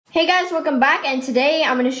Hey guys, welcome back, and today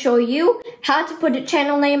I'm going to show you how to put a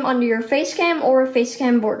channel name under your facecam or a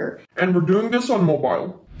facecam border. And we're doing this on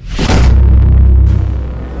mobile.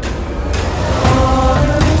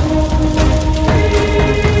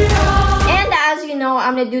 And as you know,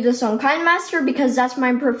 I'm going to do this on KineMaster because that's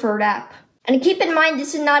my preferred app. And keep in mind,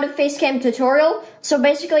 this is not a facecam tutorial, so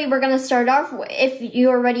basically we're going to start off if you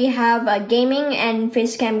already have a gaming and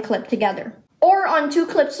facecam clip together. Or on 2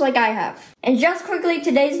 clips like I have. And just quickly,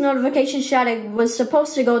 today's notification shout out was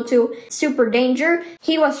supposed to go to Super Danger.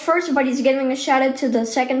 He was first, but he's giving a shout out to the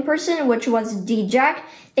second person, which was D-Jack.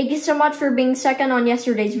 Thank you so much for being second on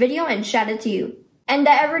yesterday's video, and shout out to you. And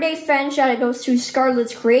the everyday fan shout out goes to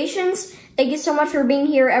Scarlett's Creations. Thank you so much for being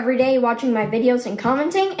here every day, watching my videos and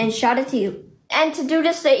commenting, and shout out to you. And to do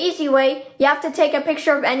this the easy way, you have to take a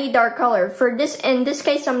picture of any dark color. For this, in this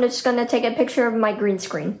case, I'm just gonna take a picture of my green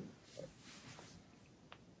screen.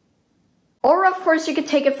 Or of course you could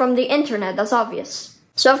take it from the internet, that's obvious.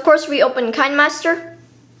 So of course we open KineMaster.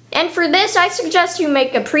 And for this I suggest you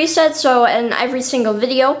make a preset so in every single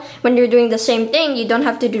video, when you're doing the same thing, you don't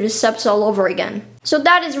have to do the steps all over again. So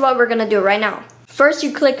that is what we're gonna do right now. First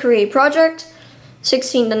you click create project,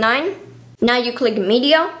 16:9. Now you click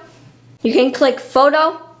media. You can click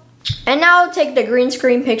photo. And now take the green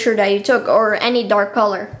screen picture that you took or any dark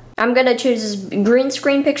color. I'm gonna choose this green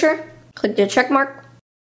screen picture. Click the check mark.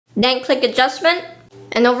 Then click adjustment,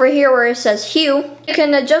 and over here where it says hue, you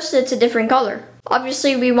can adjust it to different color.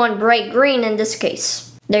 Obviously we want bright green in this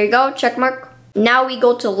case. There you go, check mark. Now we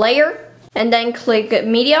go to layer, and then click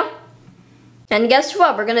media. And guess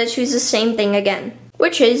what, we're gonna choose the same thing again,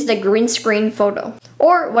 which is the green screen photo,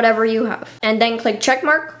 or whatever you have. And then click check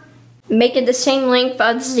mark, make it the same length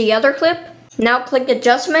as the other clip. Now click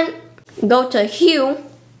adjustment, go to hue,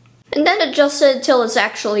 and then adjust it till it's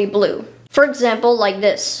actually blue. For example, like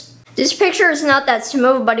this. This picture is not that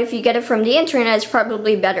smooth, but if you get it from the internet, it's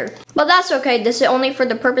probably better. But that's okay, this is only for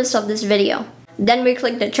the purpose of this video. Then we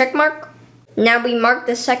click the check mark. Now we mark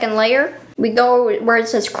the second layer. We go where it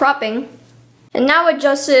says cropping. And now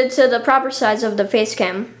adjust it to the proper size of the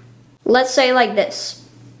facecam. Let's say like this.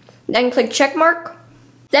 Then click check mark.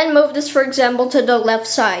 Then move this, for example, to the left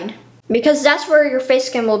side, because that's where your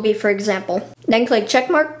facecam will be, for example. Then click check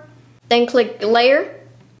mark. Then click layer.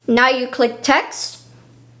 Now you click text,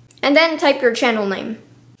 and then type your channel name.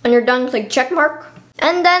 When you're done, click check mark,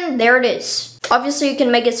 and then there it is. Obviously you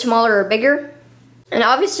can make it smaller or bigger, and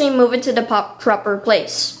obviously move it to the proper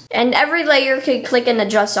place. And every layer you can click and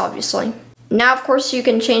adjust, obviously. Now of course you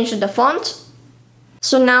can change the font.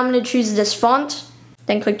 So now I'm going to choose this font,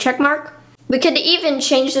 then click check mark. We could even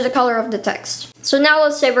change the color of the text. So now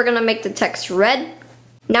let's say we're going to make the text red.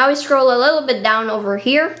 Now we scroll a little bit down over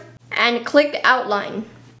here, and click outline.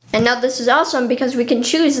 And now this is awesome because we can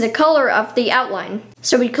choose the color of the outline.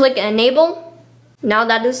 So we click enable. Now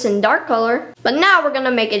that is in dark color, but now we're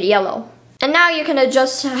gonna make it yellow. And now you can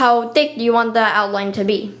adjust how thick you want the outline to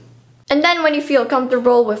be. And then when you feel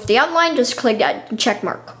comfortable with the outline, just click that check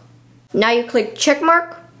mark. Now you click check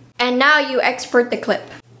mark, and now you export the clip.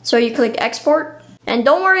 So you click export, and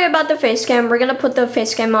don't worry about the facecam, we're gonna put the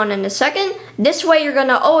facecam on in a second. This way you're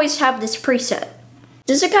gonna always have this preset.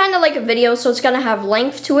 This is kind of like a video, so it's gonna have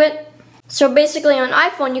length to it. So basically on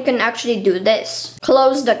iPhone, you can actually do this.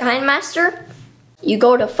 Close the KineMaster. You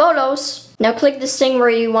go to photos. Now click this thing where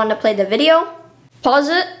you want to play the video. Pause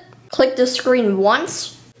it. Click the screen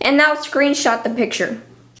once. And now screenshot the picture.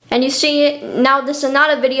 And you see it, now this is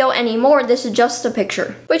not a video anymore, this is just a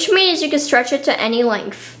picture. Which means you can stretch it to any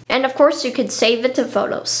length. And of course you could save it to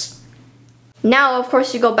photos. Now of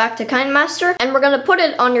course you go back to KineMaster, and we're gonna put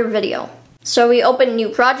it on your video. So we open new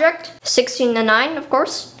project, 16:9 of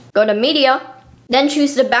course. Go to media, then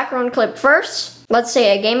choose the background clip first. Let's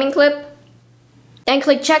say a gaming clip. Then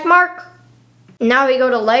click check mark. Now we go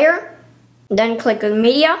to layer, then click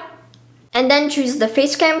media, and then choose the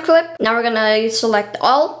facecam clip. Now we're gonna select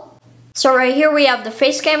all. So right here we have the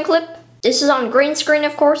facecam clip. This is on green screen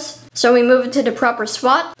of course. So we move it to the proper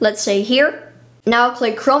spot. Let's say here. Now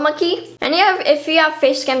click chroma key, and if you have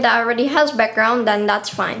facecam that already has background, then that's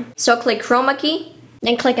fine. So click chroma key,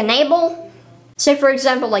 then click enable. Say for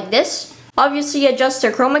example like this. Obviously adjust the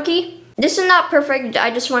chroma key. This is not perfect, I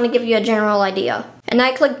just want to give you a general idea. And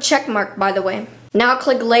I click check mark, by the way. Now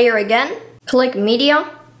click layer again, click media,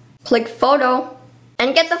 click photo,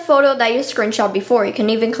 and get the photo that you screenshot before. You can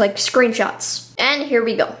even click screenshots. And here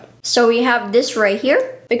we go. So we have this right here.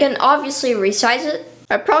 We can obviously resize it.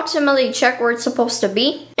 Approximately check where it's supposed to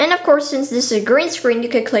be. And of course, since this is green screen, you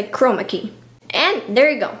could click chroma key. And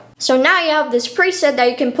there you go. So now you have this preset that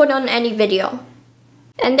you can put on any video.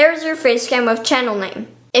 And there's your facecam with channel name.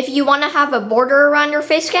 If you want to have a border around your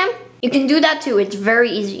face cam, you can do that too. It's very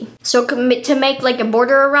easy. So to make like a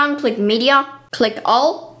border around, click media, click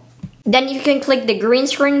all. Then you can click the green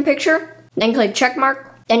screen picture, then click check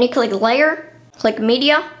mark. Then you click layer, click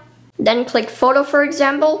media, then click photo for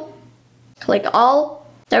example, click all.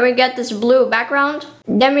 Then we get this blue background.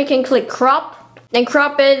 Then we can click crop, then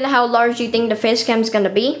crop it how large you think the face cam is gonna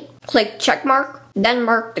be. Click check mark, then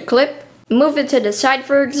mark the clip. Move it to the side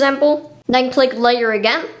for example, then click layer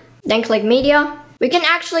again, then click media. We can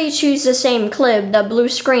actually choose the same clip, the blue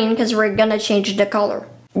screen, because we're gonna change the color.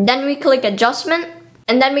 Then we click adjustment,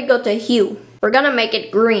 and then we go to hue. We're gonna make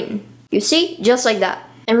it green. You see? Just like that.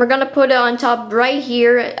 And we're gonna put it on top right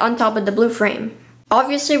here, on top of the blue frame.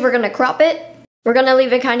 Obviously, we're gonna crop it. We're gonna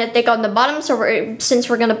leave it kind of thick on the bottom, since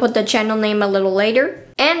we're gonna put the channel name a little later.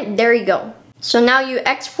 And there you go. So now you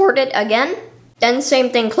export it again. Then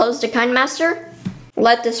same thing, close the KineMaster.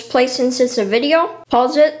 Let this play since it's a video.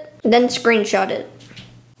 Pause it. Then screenshot it.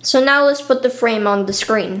 So now let's put the frame on the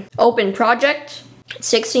screen. Open project,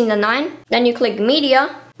 16:9. Then you click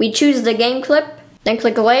media. We choose the game clip. Then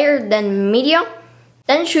click layer, then media.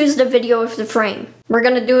 Then choose the video of the frame. We're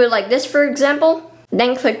gonna do it like this for example.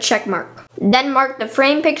 Then click check mark. Then mark the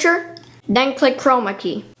frame picture. Then click chroma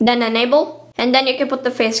key. Then enable. And then you can put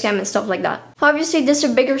the face cam and stuff like that. Obviously this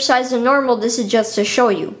is a bigger size than normal. This is just to show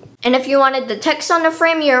you. And if you wanted the text on the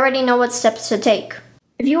frame, you already know what steps to take.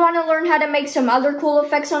 If you want to learn how to make some other cool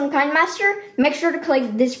effects on KineMaster, make sure to click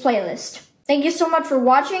this playlist. Thank you so much for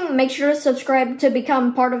watching. Make sure to subscribe to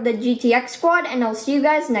become part of the GTX squad, and I'll see you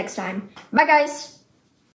guys next time. Bye guys!